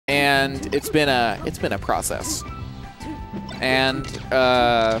and it's been a process. And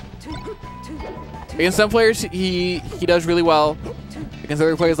against some players, he does really well. Against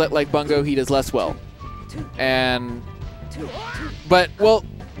other players like Bungo, he does less well. But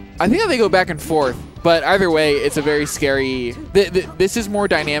I think that they go back and forth. But either way, it's a very scary. This is more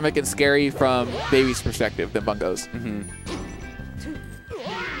dynamic and scary from Baby's perspective than Bungo's. Mm-hmm.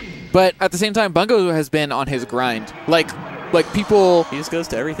 But at the same time, Bungo has been on his grind. Like people. He just goes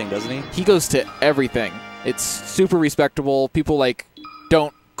to everything, doesn't he? He goes to everything. It's super respectable. People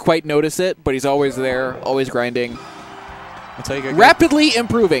don't quite notice it, but he's always there, always grinding. That's how you get rapidly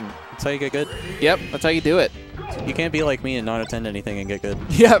improving. That's how you get good. Yep, that's how you do it. You can't be like me and not attend anything and get good.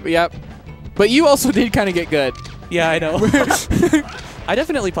 Yep. But you also did kind of get good. Yeah, I know. I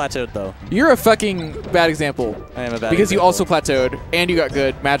definitely plateaued, though. You're a fucking bad example. I am a bad because example. you also plateaued, and you got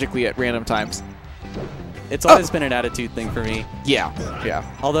good magically at random times. It's always been an attitude thing for me. Yeah.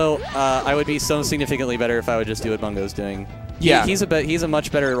 Although, I would be so significantly better if I would just do what Bungo's doing. Yeah. He's a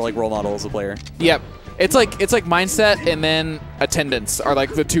much better role model as a player. Yep. It's like mindset and then attendance are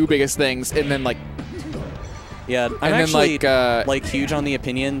like the two biggest things, and then Yeah, I'm actually huge on the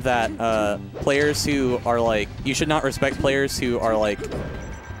opinion that players who are you should not respect players who are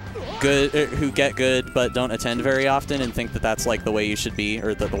good, who get good but don't attend very often and think that that's the way you should be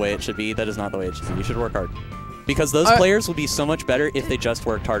or the way it should be. That is not the way it should be. You should work hard. Because those players will be so much better if they just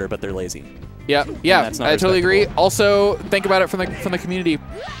worked harder, but they're lazy. Yeah, I totally agree. Also, think about it from the community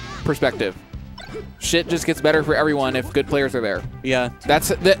perspective. Shit just gets better for everyone if good players are there. Yeah. That's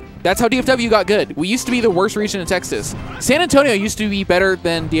how DFW got good. We used to be the worst region in Texas. San Antonio used to be better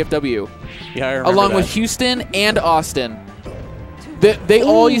than DFW. Yeah, I remember along that. with Houston and Austin. They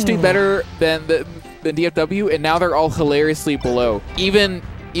all used to be better than DFW, and now they're all hilariously below. Even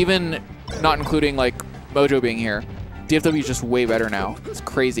not including Mojo being here. DFW is just way better now. It's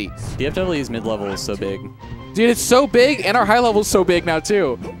crazy. DFW's mid-level is so big. Dude, it's so big, and our high level is so big now,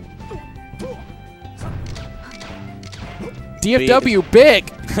 too. DFW,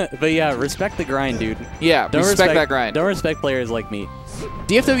 big! But yeah, respect the grind, dude. Yeah, respect that grind. Don't respect players like me.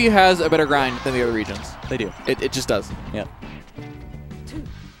 DFW has a better grind than the other regions. They do. It just does. Yeah.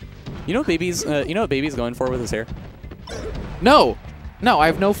 You know what Baby's going for with his hair? No, I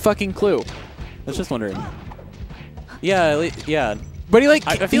have no fucking clue. I was just wondering. Yeah. But he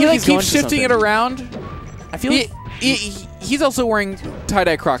he keeps shifting it around. I feel he's also wearing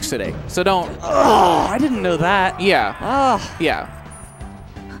tie-dye Crocs today, so don't. Oh, I didn't know that. Yeah. Yeah.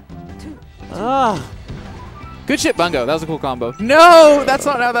 Good shit, Bungo. That was a cool combo. No, that's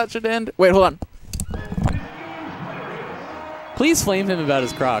not how that should end. Wait, hold on. Please flame him about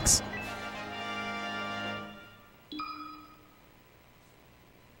his Crocs.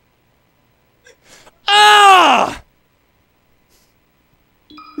 Ah!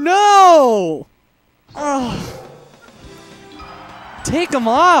 No! Oh. Take them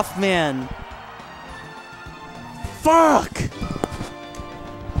off, man. Fuck!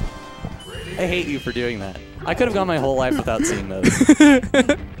 I hate you for doing that. I could have gone my whole life without seeing those.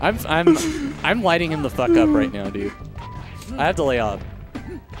 I'm lighting him the fuck up right now, dude. I have to lay off.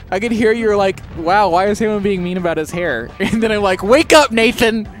 I could hear you're like, wow, why is Heyman being mean about his hair? And then I'm like, wake up,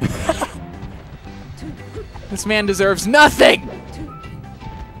 Nathan! This man deserves nothing!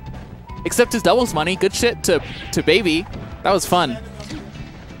 Except his doubles money. Good shit to Baby. That was fun.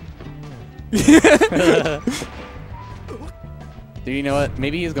 Dude, you know what?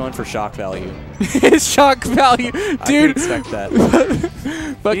 Maybe he's going for shock value. His shock value. Dude. I can expect that.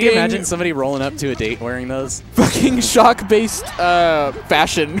 Can you imagine somebody rolling up to a date wearing those? Fucking shock-based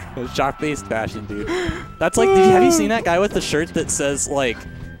fashion. Shock-based fashion, dude. That's have you seen that guy with the shirt that says,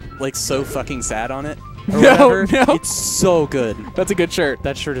 so fucking sad on it? Or whatever? No. It's so good. That's a good shirt.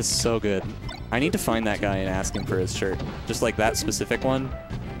 That shirt is so good. I need to find that guy and ask him for his shirt. Just that specific one.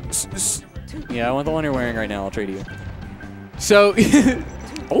 Yeah, I want the one you're wearing right now. I'll trade you. So,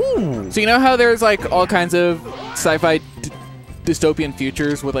 oh, so you know how there's all kinds of sci-fi dystopian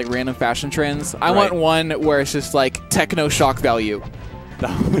futures with random fashion trends? I want one where it's just techno shock value.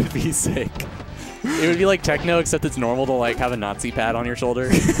 That would be sick. It would be like techno, except it's normal to have a Nazi pad on your shoulder.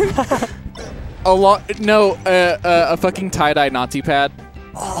 A fucking tie-dye Nazi pad.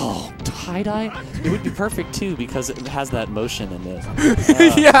 Oh, tie-dye? It would be perfect too because it has that motion in it.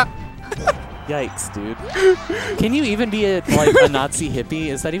 Yeah. Yikes, dude. Can you even be a Nazi hippie?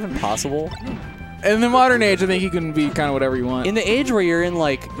 Is that even possible? In the modern age, I think you can be kind of whatever you want. In the age where you're in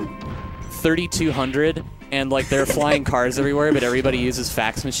 3200 and there are flying cars everywhere, but everybody uses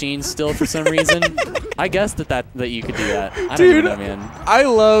fax machines still for some reason, I guess that you could do that. I don't know, man. I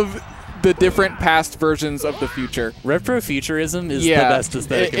love the different past versions of the future. Retrofuturism is the best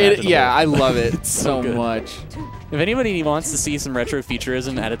aesthetic. Yeah, I love it so much. If anybody wants to see some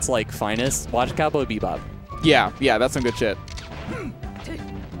retrofuturism at its like finest, watch Cowboy Bebop. Yeah, that's some good shit.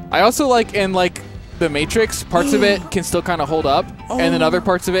 I also like in like the Matrix, parts of it can still kind of hold up, and then other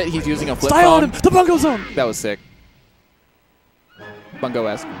parts of it he's using a flip phone. On him! The Bungo zone! That was sick.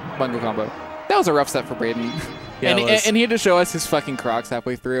 Bungo-esque. Bungo combo. That was a rough set for Braden. Yeah, and he had to show us his fucking Crocs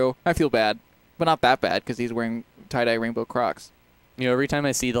halfway through. I feel bad. But not that bad, because he's wearing tie-dye rainbow Crocs. You know, every time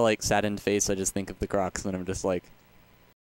I see the like saddened face, I just think of the Crocs, and I'm just like,